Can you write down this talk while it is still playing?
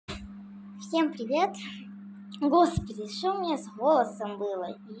Всем привет! Господи, что у меня с голосом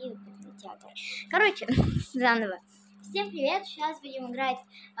было? И театр. Короче, заново. Всем привет! Сейчас будем играть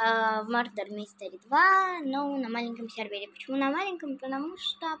в Murder Mystery 2, но на маленьком сервере. Почему на маленьком? Потому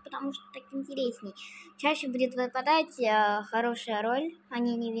что так интересней. Чаще будет выпадать хорошая роль, а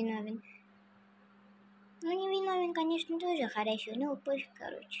не невиновен. Ну, невиновен, конечно, тоже хорошо, но пофиг,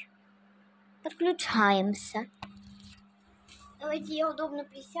 короче. Подключаемся. Давайте я удобно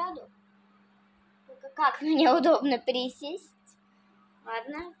присяду. Только как мне удобно присесть?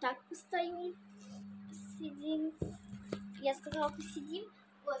 Ладно, так постою. Посидим. Я сказала посидим.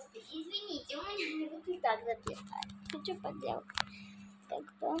 Господи, извините, у меня руки так записали. Ты что поделать?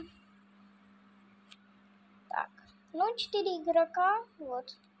 Так-то. Так. Ну, 4 игрока.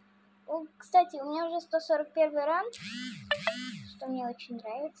 Вот. О, кстати, у меня уже 141 ранг. Что мне очень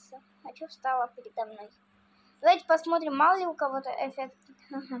нравится. А что встала передо мной? Давайте посмотрим, мало ли у кого-то эффект.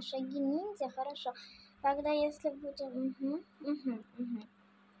 Ага, шаги ниндзя, хорошо. Тогда если будем...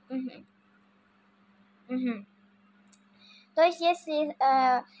 То есть, если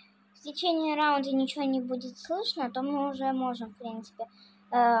в течение раунда ничего не будет слышно, то мы уже можем, в принципе,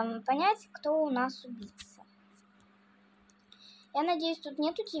 понять, кто у нас убийца. Я надеюсь, тут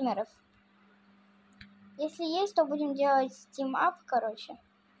нету тимеров. Если есть, то будем делать тим-ап, короче.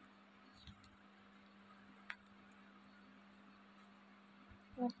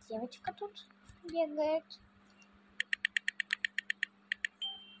 Вот девочка тут бегает.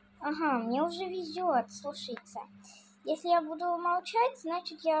 Ага, мне уже везет, слушайте. Если я буду молчать,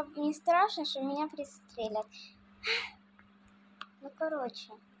 значит, я не страшно, что меня пристрелят. Ну,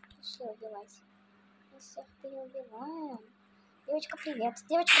 короче, пошли убивать. Мы всех переубиваем. Девочка, привет.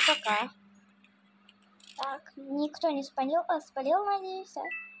 Девочка, пока. Так, никто не спалил. А, спалил, надеюсь, а?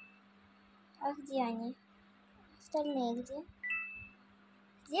 А где они? Остальные где?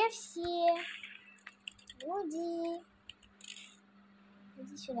 Где все? Люди.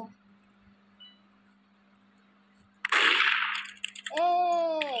 Иди сюда.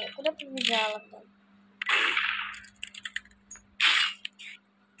 Эй, куда побежала, блин?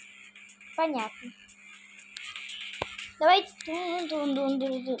 Понятно. Давайте.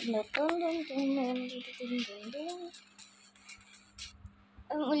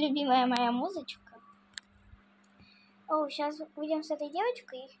 Любимая моя музычка. О, сейчас будем с этой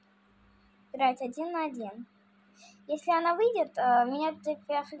девочкой играть 1 на 1. Если она выйдет, меня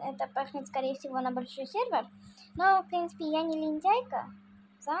это пахнет, скорее всего, на большой сервер. Но, в принципе, я не лентяйка.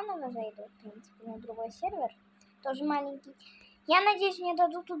 Заново зайду, в принципе, на другой сервер. Тоже маленький. Я надеюсь, мне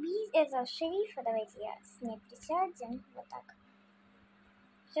дадут убить это шерифа. Давайте я с ней присядем. Вот так.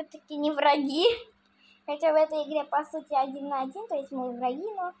 Все-таки не враги. Хотя в этой игре, по сути, 1 на 1. То есть мы враги,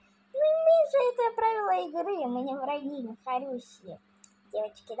 но... мы же это правило игры. Мы не враги, мы хорюсие.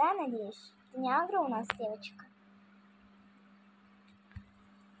 Девочки, да, надеюсь? Не агро у нас девочка.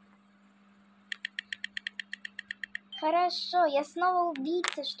 Хорошо, я снова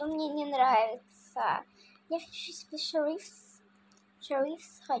убийца, что мне не нравится. Я хочу себе шерифс.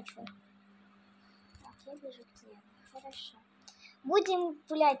 Шерифс хочу. Так, я вижу, где. Хорошо. Будем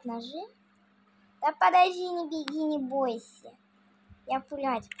пулять ножи. Да подожди, не беги, не бойся. Я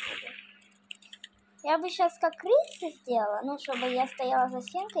пулять буду. Я бы сейчас как крыса сделала, ну, чтобы я стояла за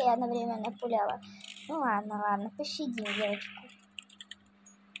стенкой и одновременно пуляла. Ну ладно, пощадим девочку.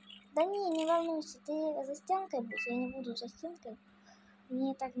 Да не волнуйся, ты за стенкой будешь, я не буду за стенкой.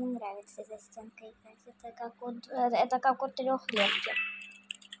 Мне так не нравится за стенкой играть. Это как от трехлетки.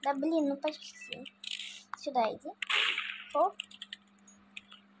 Да блин, ну почти. Сюда иди. Хоп.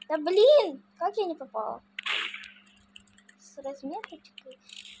 Да блин, как я не попала? С разметочкой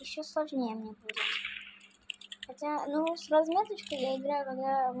еще сложнее мне будет. Хотя, ну, с разметочкой я играю,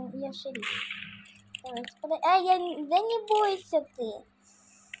 когда я шериф. Давайте, подожди. Да не бойся ты.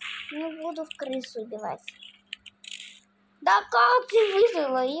 Не буду в крысу убивать. Да как ты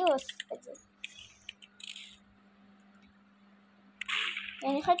выжила, господи. Я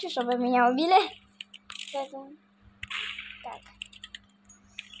не хочу, чтобы меня убили. Поэтому... Так.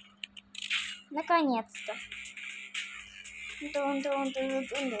 Наконец-то. Ну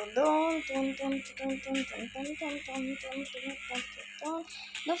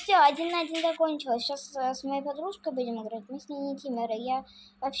все, 1 на 1 закончилось. Сейчас с моей подружкой будем играть. Мы с ней не тимеры. Я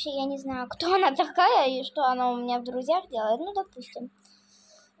не знаю, кто она такая и что она у меня в друзьях делает. Ну, допустим.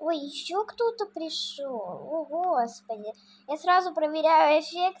 Ой, еще кто-то пришел. О, господи. Я сразу проверяю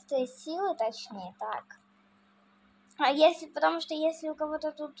эффекты, силы, точнее, так. Потому что если у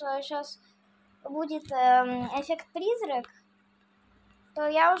кого-то тут сейчас будет эффект призрак, то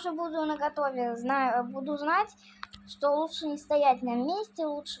я уже буду наготове, буду знать, что лучше не стоять на месте,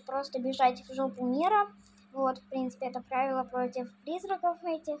 лучше просто бежать в жопу мира. Вот, в принципе, это правило против призраков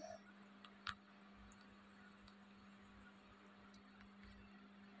этих.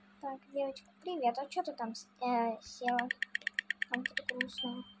 Так, девочка, привет. А что ты там села? Там что-то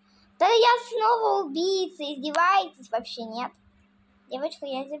грустное. Да я снова убийца. Издеваетесь вообще, нет? Девочка,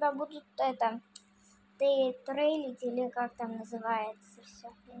 я тебя буду ты трейлить или как там называется.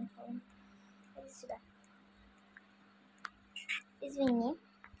 Все, я не помню. Иди сюда. Извини,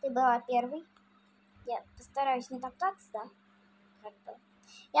 ты была первой. Я постараюсь не топтаться, да? Как бы.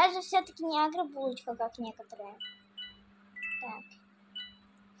 Я же все-таки не агробулочка, как некоторые. Так.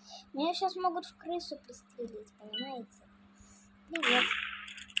 Меня сейчас могут в крысу пристрелить, понимаете? Привет.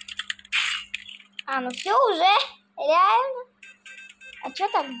 А, ну все уже? Реально? А что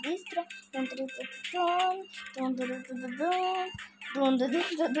так быстро?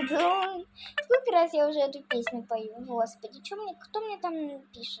 Сколько раз я уже эту песню пою? Господи, кто мне там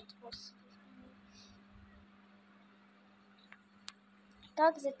пишет? Господи.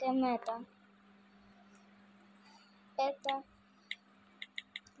 Как затем это? Это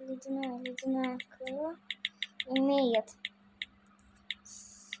ледяное крыло имеет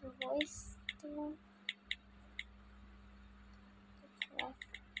свойство.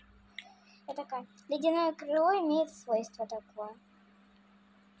 Это такая. Ледяное крыло имеет свойство такое.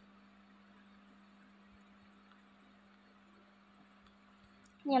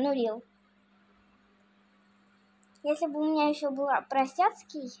 Не, ну рил. Если бы у меня еще была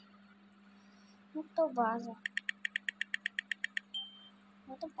простяцкий, ну то база.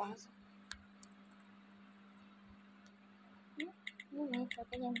 Это база. Ну, не имеет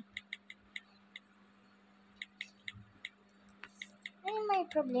проблем. Ну, не мои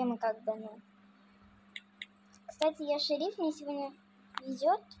проблемы, как бы, ну. Кстати, я шериф, мне сегодня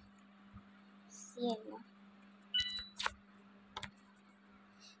везет сильно.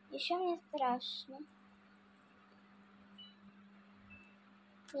 Еще мне страшно.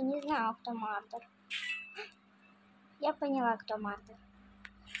 Я не знаю, кто матер. Я поняла, кто матер.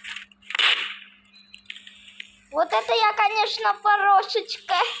 Вот это я, конечно,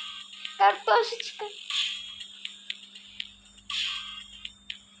 порошечка. Картошечка.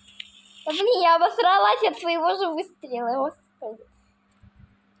 Да блин, я обосралась от своего же выстрела, господи.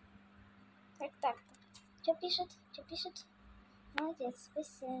 Как так-то? Что пишет? Что пишет? Молодец,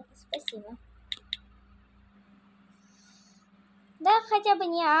 спасибо. Да, хотя бы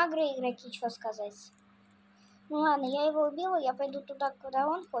не агро-игроки, что сказать. Ну ладно, я его убила, я пойду туда, куда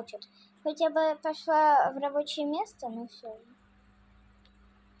он хочет. Хотя бы пошла в рабочее место, ну все.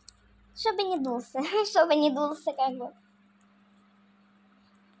 Чтобы не дулся, чтобы не дулся, как бы.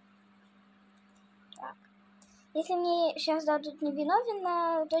 Так. Если мне сейчас дадут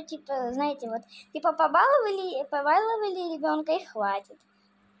невиновенно, то типа, знаете, вот, типа побаловали ребенка и хватит.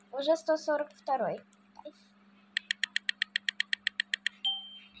 Уже 142-й.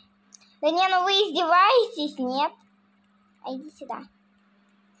 Да не, ну вы издеваетесь, нет? А иди сюда.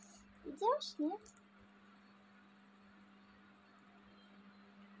 Идешь, нет?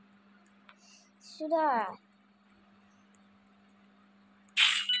 Сюда.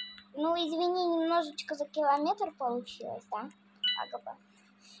 Ну, извини, немножечко за километр получилось, да? Ага.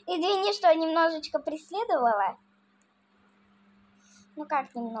 Извини, что немножечко преследовала. Ну,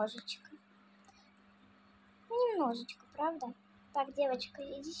 как немножечко? Ну, немножечко, правда? Так, девочка,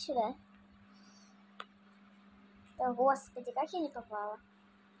 иди сюда. Да, господи, как я не попала.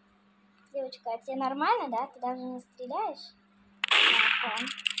 Девочка, а тебе нормально, да? Ты даже не стреляешь? Так,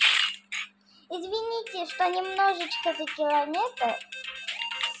 извините, что немножечко за километр.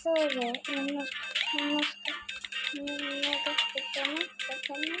 Сори,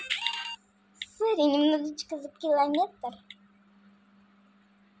 немножечко за километр.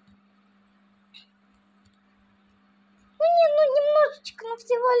 Ну, немножечко, ну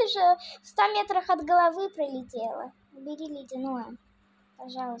всего лишь в 100 метрах от головы пролетела. Убери ледяное,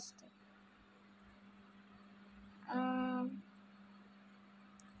 пожалуйста.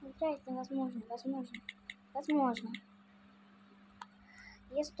 Играть невозможно, возможно.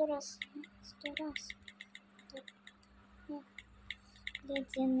 Я 100 раз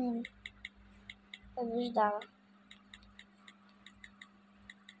ледяным побеждала.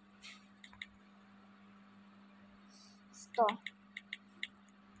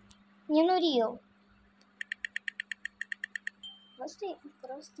 Не нурил. Просто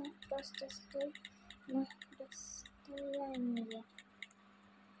стой на расстоянии.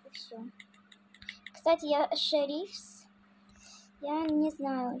 И все. Кстати, я шериф. Я не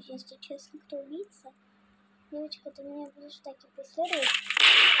знаю, если честно, кто убийца. Девочка, ты меня будешь так и преследовать.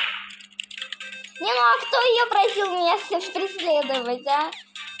 Не, ну а кто ее просил меня преследовать, а?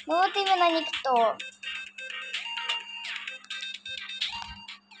 Ну вот именно никто.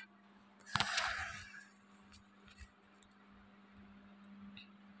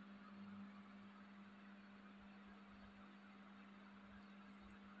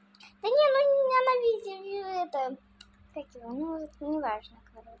 Да не, ну она видит это... Как его? Ну, это не важно,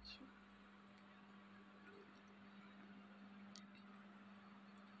 короче.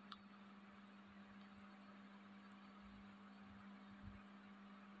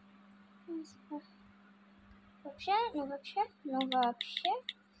 Вообще.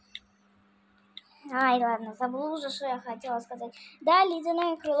 Ай, ладно, забыл уже, что я хотела сказать. Да,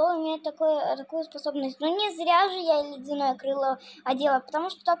 ледяное крыло имеет такую способность. Но не зря же я ледяное крыло одела, потому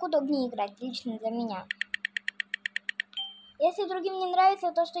что так удобнее играть, лично для меня. Если другим не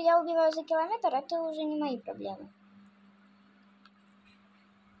нравится то, что я убиваю за километр, это уже не мои проблемы.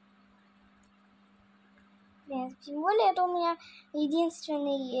 Тем более, это у меня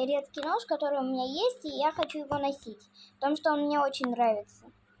единственный редкий нож, который у меня есть, и я хочу его носить. Потому что он мне очень нравится.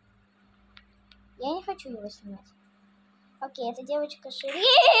 Я не хочу его снимать. Окей, это девочка-шериф.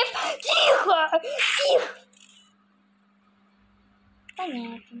 Тихо! Тихо!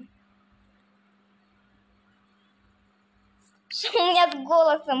 Понятно. Что у меня с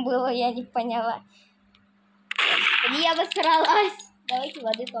голосом было, я не поняла. Я обосралась. Давайте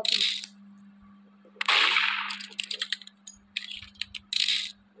воды попью.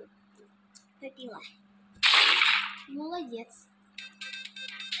 Попила. Молодец.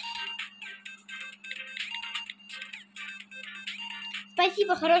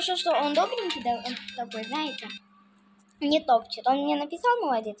 Спасибо, хорошо, что он добренький, да, он такой, знаете, не топчет. Он мне написал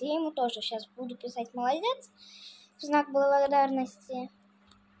молодец, я ему тоже сейчас буду писать молодец в знак благодарности.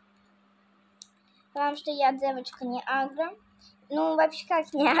 Потому что я девочка не агро. Ну, вообще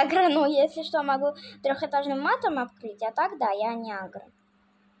как не агро, но если что, могу трехэтажным матом открыть, а так да, я не агро.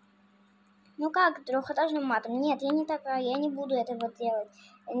 Ну как трехэтажным матом? Нет, я не такая, я не буду этого делать.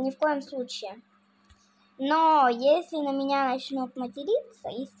 Ни в коем случае. Но если на меня начнут материться,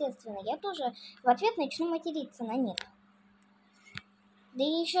 естественно, я тоже в ответ начну материться на них. Да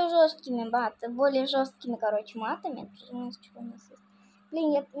и еще жесткими более жесткими, короче, матами.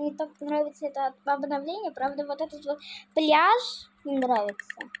 Блин, мне так нравится это обновление. Правда, вот этот вот пляж не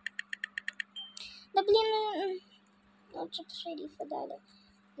нравится. Да блин, вот что-то шерифа дали.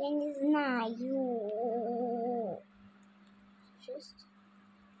 Я не знаю. 6,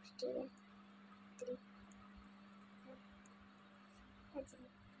 4, 3, 1.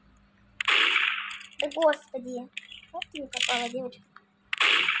 Да господи. Вот ты не попала, девочка.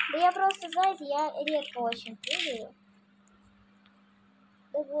 Да я просто, знаете, я редко очень прыгаю.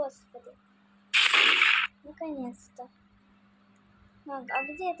 Да господи. Наконец-то. А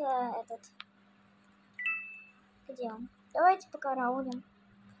где этот? Где он? Давайте покараулим.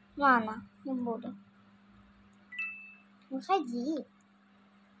 Ладно, не буду. Выходи.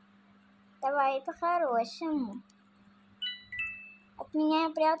 Давай по-хорошему. От меня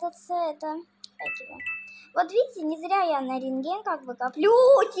прятаться это... Вот видите, не зря я на рентген как бы коплю.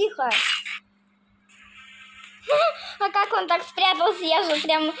 Тихо! А как он так спрятался? Я же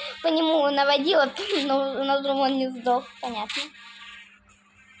прям по нему наводила, но он не сдох. Понятно.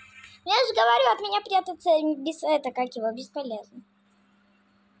 Я же говорю, от меня прятаться бесполезно.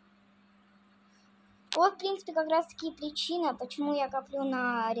 Вот, в принципе, как раз таки причина, почему я коплю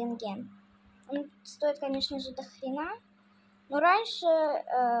на рентген. Он стоит, конечно же, до хрена. Но раньше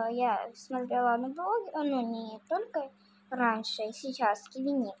я смотрела на блоге, ну не только раньше, и сейчас,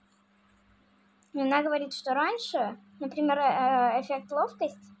 Кивини. Она говорит, что раньше, например, эффект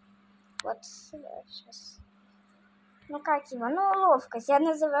ловкость, вот сейчас, ну как его, ну ловкость, я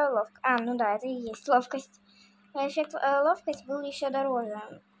называю ловкость, ну да, это и есть ловкость. Эффект ловкость был еще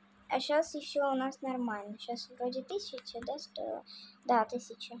дороже, а сейчас еще у нас нормально, сейчас вроде 1000, да, стоило? Да,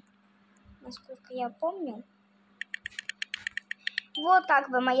 1000, насколько я помню. Вот как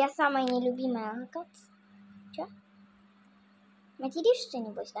бы моя самая нелюбимая локация. Чё? Материшься,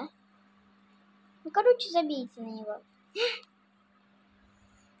 небось, да? Ну, короче, забейте на него.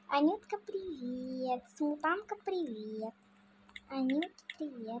 Анютка, привет. Смутанка, привет. Анют,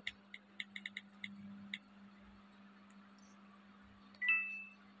 привет.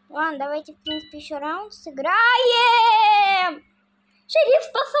 Ладно, давайте, в принципе, еще раунд сыграем. Шериф,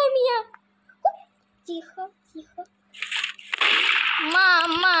 спасай меня. Тихо, тихо.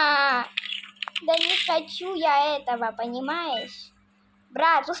 Мама! Да не хочу я этого, понимаешь?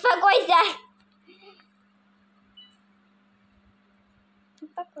 Брат, успокойся!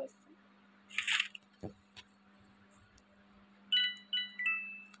 Успокойся.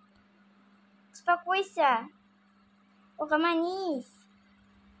 успокойся. Угомонись.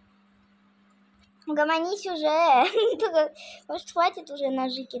 Угомонись уже. Может, хватит уже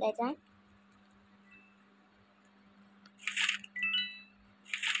ножи кидать, а?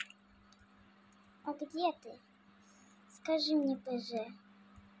 А где ты? Скажи мне, ПЖ.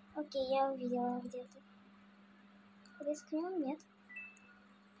 Окей, я увидела, где ты. Рискнем? Нет.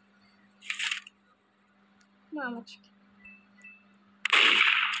 Мамочки.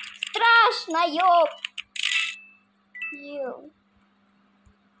 Страшно, ёп!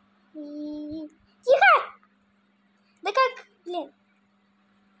 Тихо! Да как, блин.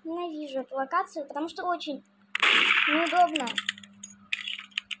 Ненавижу эту локацию, потому что очень неудобно.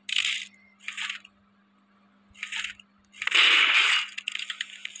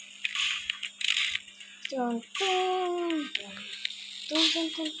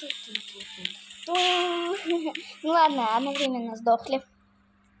 Ну ладно, одновременно сдохли.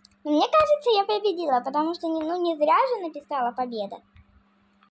 Но мне кажется, я победила, потому что не зря же написала победа.